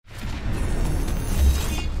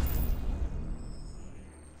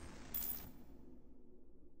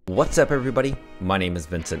What's up everybody? My name is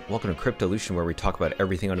Vincent. Welcome to Cryptolution, where we talk about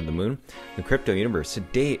everything under the moon, the crypto universe.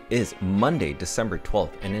 Today is Monday, December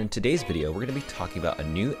 12th, and in today's video, we're going to be talking about a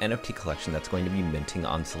new NFT collection that's going to be minting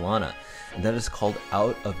on Solana. And that is called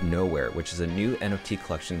Out of Nowhere, which is a new NFT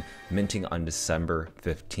collection minting on December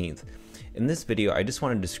 15th. In this video, I just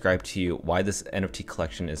want to describe to you why this NFT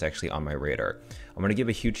collection is actually on my radar. I'm going to give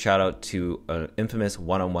a huge shout out to an infamous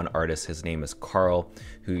one-on-one artist. His name is Carl,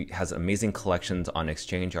 who has amazing collections on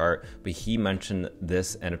exchange art, but he mentioned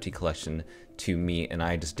this NFT collection to me and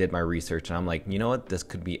I just did my research and I'm like, you know what, this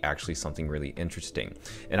could be actually something really interesting.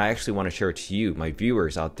 And I actually want to share it to you, my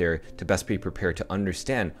viewers out there, to best be prepared to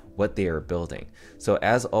understand what they are building. So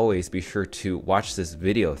as always, be sure to watch this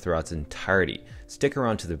video throughout its entirety. Stick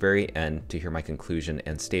around to the very end to hear my conclusion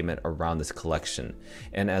and statement around this collection.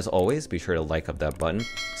 And as always, be sure to like up that button,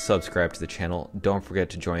 subscribe to the channel, don't forget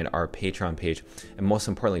to join our Patreon page, and most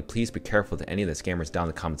importantly, please be careful to any of the scammers down in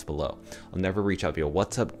the comments below. I'll never reach out via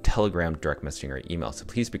WhatsApp, Telegram, direct messaging, or email, so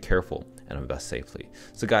please be careful and invest safely.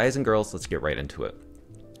 So guys and girls, let's get right into it.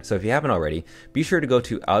 So if you haven't already, be sure to go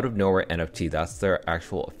to Out of Nowhere NFT. That's their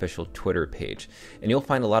actual official Twitter page. And you'll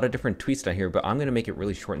find a lot of different tweets down here, but I'm going to make it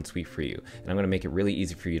really short and sweet for you. And I'm going to make it really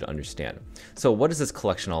easy for you to understand. So what is this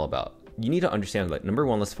collection all about? You need to understand that, number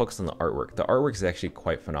one, let's focus on the artwork. The artwork is actually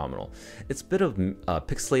quite phenomenal. It's a bit of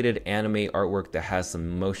pixelated anime artwork that has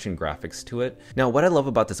some motion graphics to it. Now, what I love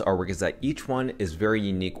about this artwork is that each one is very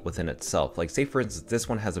unique within itself. Like, say for instance, this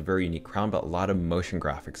one has a very unique crown, but a lot of motion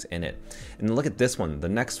graphics in it. And look at this one, the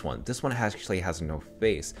next one. This one actually has no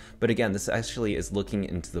face. But again, this actually is looking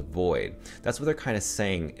into the void. That's what they're kind of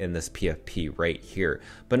saying in this PFP right here.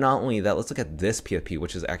 But not only that, let's look at this PFP,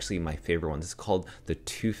 which is actually my favorite one. This is called the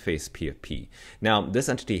Two-Face PFP. Now, this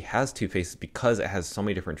entity has two faces because it has so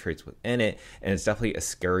many different traits within it, and it's definitely a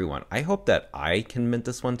scary one. I hope that I can mint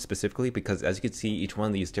this one specifically because, as you can see, each one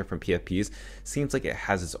of these different PFPs seems like it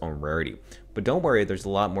has its own rarity. But don't worry, there's a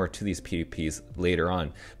lot more to these PFPs later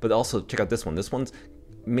on. But also, check out this one. This one's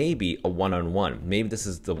maybe a one-on-one. Maybe this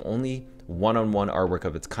is the only one-on-one artwork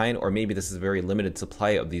of its kind, or maybe this is a very limited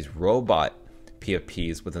supply of these robot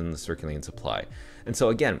PFPs within the circulating supply. And so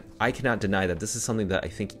again, I cannot deny that this is something that I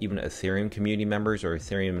think even Ethereum community members or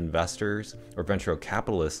Ethereum investors or venture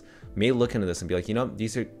capitalists may look into this and be like, you know,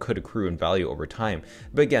 these could accrue in value over time.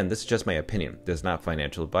 But again, this is just my opinion. There's not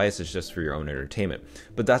financial advice. It's just for your own entertainment.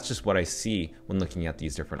 But that's just what I see when looking at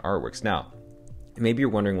these different artworks. Now, maybe you're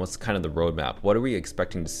wondering what's kind of the roadmap. What are we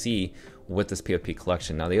expecting to see with this PFP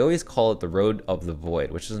collection? Now, they always call it the Road of the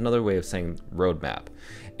Void, which is another way of saying roadmap.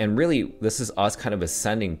 And really, this is us kind of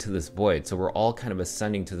ascending to this void. So we're all kind of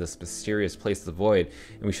ascending to this mysterious place, the void,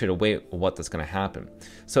 and we should await what that's going to happen.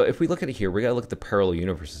 So if we look at it here, we got to look at the parallel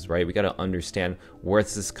universes, right? We got to understand where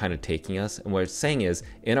this is kind of taking us. And what it's saying is,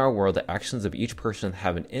 in our world, the actions of each person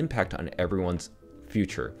have an impact on everyone's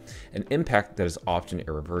future, an impact that is often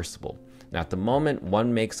irreversible. Now, at the moment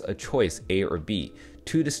one makes a choice, A or B,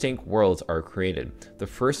 two distinct worlds are created. The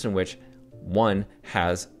first in which one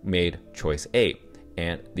has made choice A,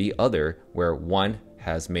 and the other where one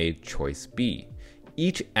has made choice B.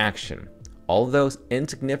 Each action, although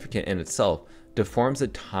insignificant in itself, deforms the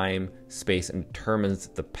time, space, and determines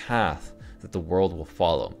the path that the world will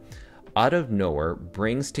follow. Out of Nowhere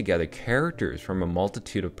brings together characters from a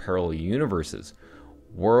multitude of parallel universes.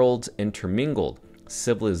 Worlds intermingled,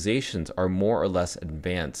 civilizations are more or less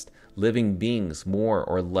advanced, living beings more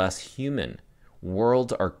or less human.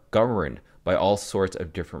 Worlds are governed by all sorts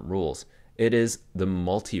of different rules. It is the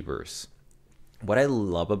multiverse. What I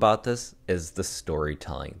love about this is the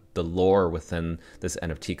storytelling, the lore within this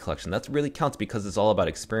NFT collection. That really counts because it's all about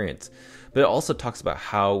experience. But it also talks about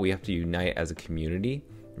how we have to unite as a community,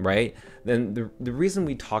 right? Then the reason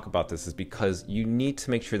we talk about this is because you need to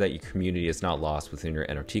make sure that your community is not lost within your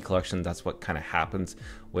NFT collection. That's what kind of happens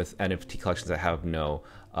with NFT collections that have no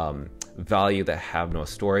value, that have no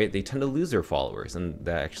story. They tend to lose their followers, and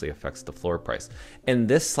that actually affects the floor price. And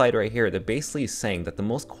this slide right here, that basically is saying that the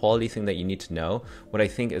most quality thing that you need to know, what I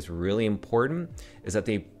think is really important, is that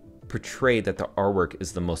they portray that the artwork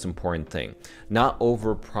is the most important thing, not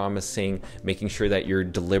over promising, making sure that you're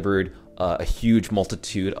delivered a huge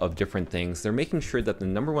multitude of different things. They're making sure that the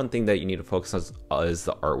number one thing that you need to focus on is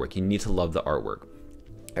the artwork. You need to love the artwork.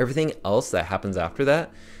 Everything else that happens after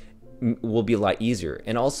that will be a lot easier.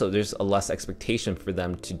 And also there's a less expectation for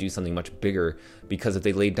them to do something much bigger, because if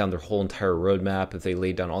they laid down their whole entire roadmap, if they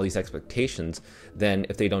laid down all these expectations, then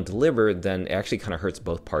if they don't deliver, then it actually kind of hurts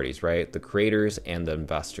both parties, right? The creators and the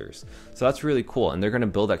investors. So that's really cool. And they're going to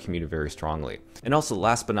build that community very strongly. And also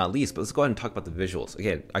last but not least, but let's go ahead and talk about the visuals.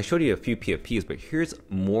 Again, I showed you a few PFPs, but here's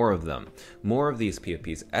more of them, more of these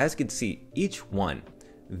PFPs. As you can see, each one,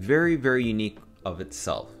 very, very unique of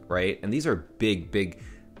itself, right? And these are big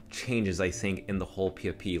changes, I think, in the whole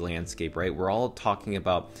PFP landscape, right? We're all talking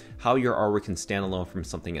about how your artwork can stand alone from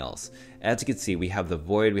something else. As you can see, we have the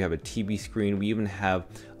void, we have a TB screen, we even have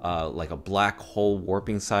like a black hole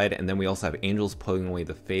warping side, and then we also have angels pulling away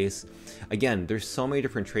the face. Again, there's so many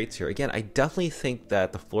different traits here. Again, I definitely think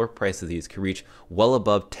that the floor price of these could reach well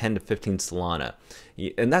above 10 to 15 Solana.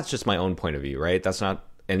 And that's just my own point of view, right? That's not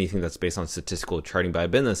anything that's based on statistical charting, but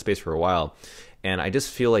I've been in this space for a while. And I just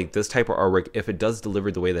feel like this type of artwork, if it does deliver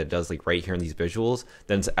the way that it does, like right here in these visuals,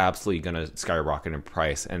 then it's absolutely going to skyrocket in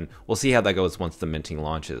price. And we'll see how that goes once the minting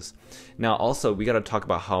launches. Now, also, we got to talk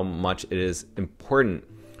about how much it is important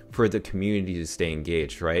for the community to stay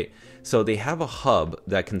engaged, right? So they have a hub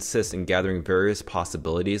that consists in gathering various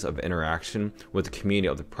possibilities of interaction with the community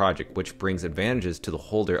of the project, which brings advantages to the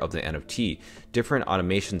holder of the NFT. Different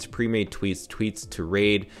automations, pre-made tweets, tweets to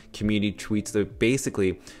raid, community tweets.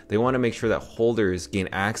 They want to make sure that holders gain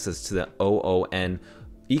access to the OON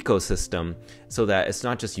ecosystem, so that it's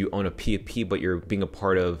not just you own a PFP, but you're being a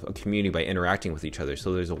part of a community by interacting with each other.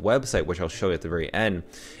 So there's a website, which I'll show you at the very end,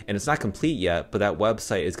 and it's not complete yet, but that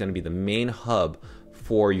website is going to be the main hub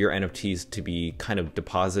for your NFTs to be kind of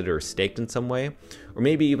deposited or staked in some way, or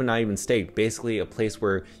maybe even not even staked, basically a place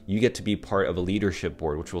where you get to be part of a leadership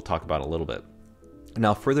board, which we'll talk about in a little bit.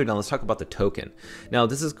 Now, further down, let's talk about the token. Now,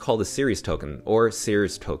 this is called the series token or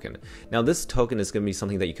Sears token. Now, this token is going to be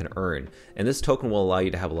something that you can earn, and this token will allow you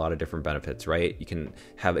to have a lot of different benefits, right? You can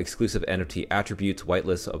have exclusive NFT attributes,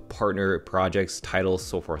 whitelists of partner projects, titles,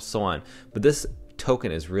 so forth, so on. But this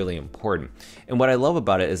token is really important. And what I love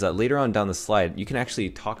about it is that later on down the slide, you can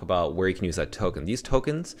actually talk about where you can use that token. These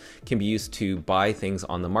tokens can be used to buy things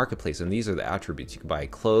on the marketplace, and these are the attributes. You can buy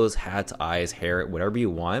clothes, hats, eyes, hair, whatever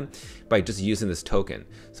you want by just using this token.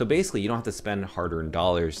 So basically, you don't have to spend hard-earned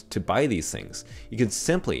dollars to buy these things. You can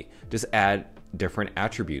simply just add different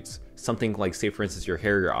attributes. Something like, say for instance, your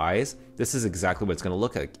hair, your eyes, this is exactly what it's going to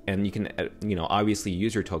look like. And you can, obviously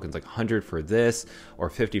use your tokens like 100 for this or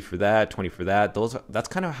 50 for that, 20 for that. That's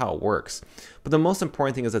kind of how it works. But the most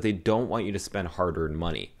important thing is that they don't want you to spend hard-earned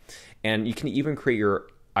money. And you can even create your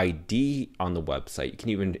ID on the website. You can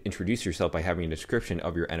even introduce yourself by having a description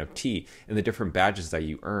of your NFT and the different badges that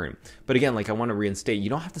you earn. But again, like I want to reinstate, you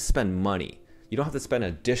don't have to spend money. You don't have to spend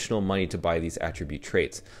additional money to buy these attribute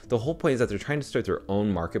traits. The whole point is that they're trying to start their own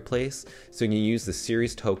marketplace, so you can use the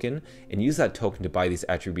series token and use that token to buy these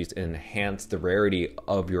attributes and enhance the rarity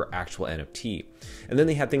of your actual NFT. And then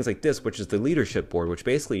they have things like this, which is the leadership board, which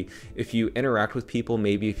basically, if you interact with people,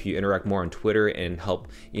 maybe if you interact more on Twitter and help,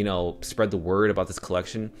 spread the word about this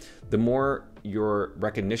collection, the more your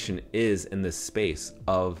recognition is in this space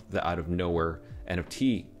of the Out of Nowhere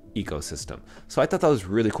NFT ecosystem. So I thought that was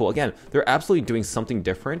really cool. Again, they're absolutely doing something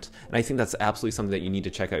different, and I think that's absolutely something that you need to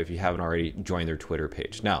check out if you haven't already joined their Twitter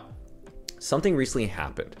page. Now, something recently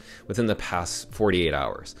happened within the past 48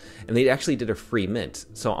 hours, and they actually did a free mint.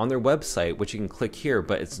 So on their website, which you can click here,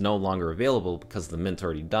 but it's no longer available because the mint's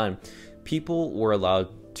already done, people were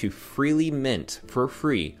allowed to freely mint for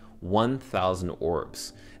free 1,000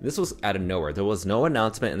 orbs. This was out of nowhere. There was no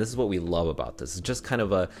announcement, and this is what we love about this. It's just kind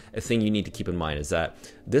of a thing you need to keep in mind, is that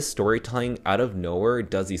this storytelling out of nowhere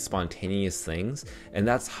does these spontaneous things, and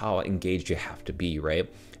that's how engaged you have to be,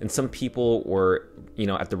 right? And some people were,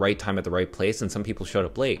 at the right time, at the right place, and some people showed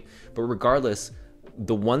up late. But regardless,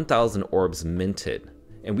 the 1,000 orbs minted.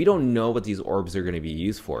 And we don't know what these orbs are going to be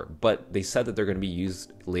used for, but they said that they're going to be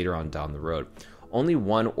used later on down the road. Only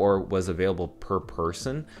one orb was available per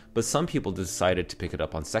person, but some people decided to pick it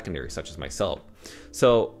up on secondary, such as myself.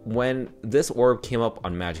 So when this orb came up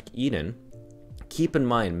on Magic Eden, keep in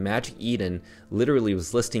mind, Magic Eden literally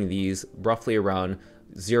was listing these roughly around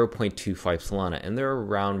 0.25 Solana, and there are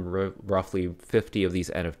around roughly 50 of these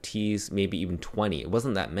NFTs, maybe even 20. It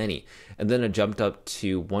wasn't that many. And then it jumped up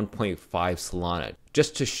to 1.5 Solana,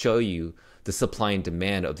 just to show you the supply and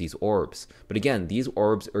demand of these orbs. But again, these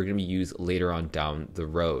orbs are going to be used later on down the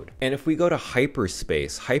road. And if we go to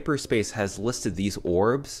Hyperspace, Hyperspace has listed these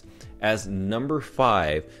orbs as number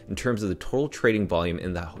 5 in terms of the total trading volume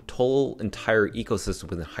in the total entire ecosystem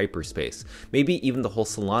within Hyperspace, maybe even the whole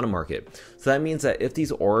Solana market. So that means that if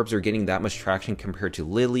these orbs are getting that much traction compared to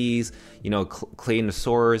lilies,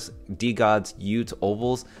 Claynosaurs, D-Gods, Utes,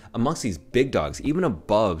 Ovals, amongst these big dogs, even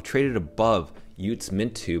above, traded above Utes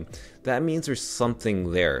Mint 2, that means there's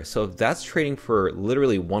something there. So if that's trading for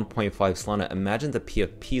literally 1.5 Solana, imagine the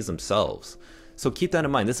PFPs themselves. So keep that in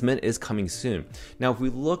mind. This mint is coming soon. Now, if we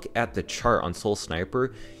look at the chart on Soul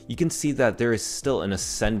Sniper, you can see that there is still an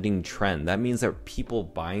ascending trend. That means that people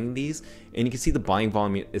buying these, and you can see the buying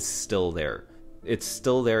volume is still there. it's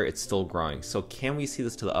still there, it's still growing. So can we see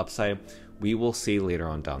this to the upside? We will see later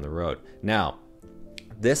on down the road. Now,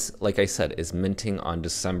 this, like I said, is minting on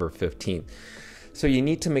December 15th. So you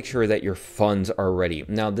need to make sure that your funds are ready.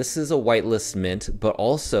 Now, this is a whitelist mint, but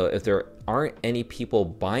also if there aren't any people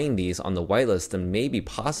buying these on the whitelist, then maybe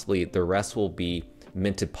possibly the rest will be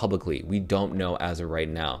minted publicly. We don't know as of right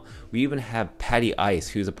now. We even have Patty Ice,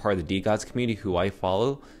 who's a part of the DeGods community, who I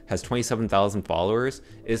follow, has 27,000 followers,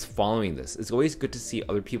 is following this. It's always good to see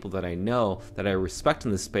other people that I know, that I respect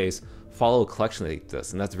in this space, follow a collection like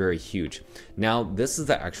this, and that's very huge. Now, this is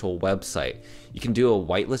the actual website. You can do a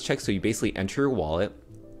whitelist check, so you basically enter your wallet,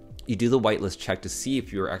 you do the whitelist check to see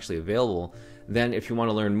if you're actually available. Then if you want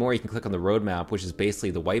to learn more, you can click on the roadmap, which is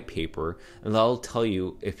basically the white paper, and that'll tell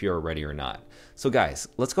you if you're ready or not. So guys,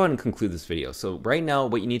 let's go ahead and conclude this video. So right now,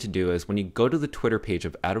 what you need to do is when you go to the Twitter page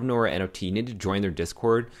of Out of Nowhere NFT, you need to join their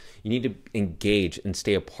Discord. You need to engage and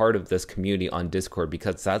stay a part of this community on Discord,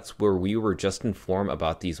 because that's where we were just informed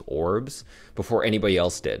about these orbs before anybody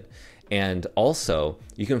else did. And also,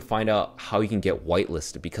 you can find out how you can get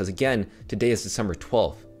whitelisted, because again, today is December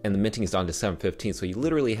 12th. And the minting is on December 15th. So you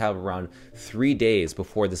literally have around 3 days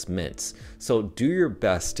before this mints. So do your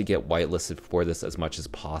best to get whitelisted for this as much as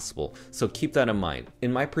possible. So keep that in mind.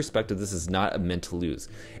 In my perspective, this is not a mint to lose.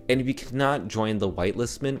 And if you cannot join the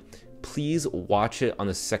whitelist mint, please watch it on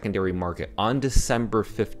the secondary market on December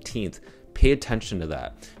 15th. Pay attention to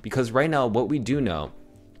that. Because right now, what we do know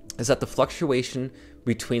is that the fluctuation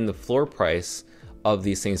between the floor price of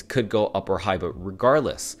these things could go up or high. But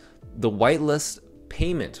regardless, the whitelist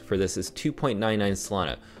payment for this is 2.99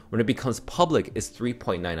 Solana. When it becomes public, it's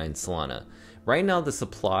 3.99 Solana. Right now, the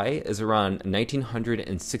supply is around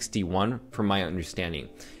 1,961 from my understanding.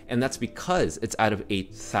 And that's because it's out of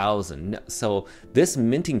 8,000. So this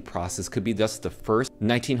minting process could be just the first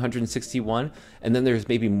 1,961, and then there's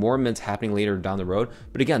maybe more mints happening later down the road.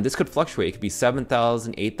 But again, this could fluctuate. It could be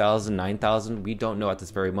 7,000, 8,000, 9,000. We don't know at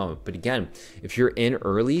this very moment. But again, if you're in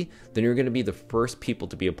early, then you're gonna be the first people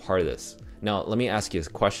to be a part of this. Now, let me ask you this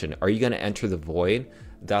question. Are you going to enter the void?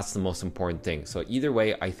 That's the most important thing. So either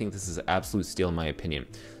way, I think this is an absolute steal in my opinion.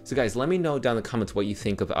 So guys, let me know down in the comments what you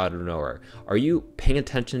think of Out of Nowhere. Are you paying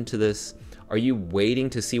attention to this? Are you waiting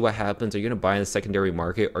to see what happens? Are you going to buy in the secondary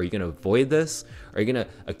market? Are you going to avoid this? Are you going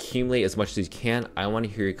to accumulate as much as you can? I want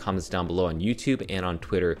to hear your comments down below on YouTube and on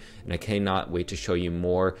Twitter. And I cannot wait to show you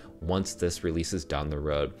more once this releases down the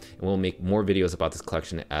road. And we'll make more videos about this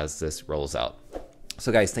collection as this rolls out.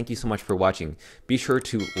 So guys, thank you so much for watching. Be sure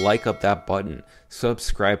to like up that button,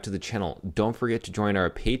 subscribe to the channel. Don't forget to join our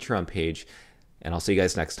Patreon page, and I'll see you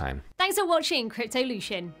guys next time. Thanks for watching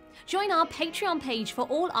Cryptolution. Join our Patreon page for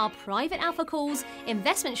all our private alpha calls,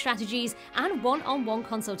 investment strategies, and one-on-one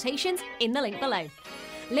consultations in the link below.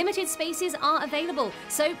 Limited spaces are available,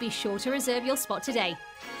 so be sure to reserve your spot today.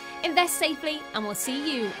 Invest safely, and we'll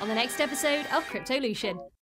see you on the next episode of Cryptolution.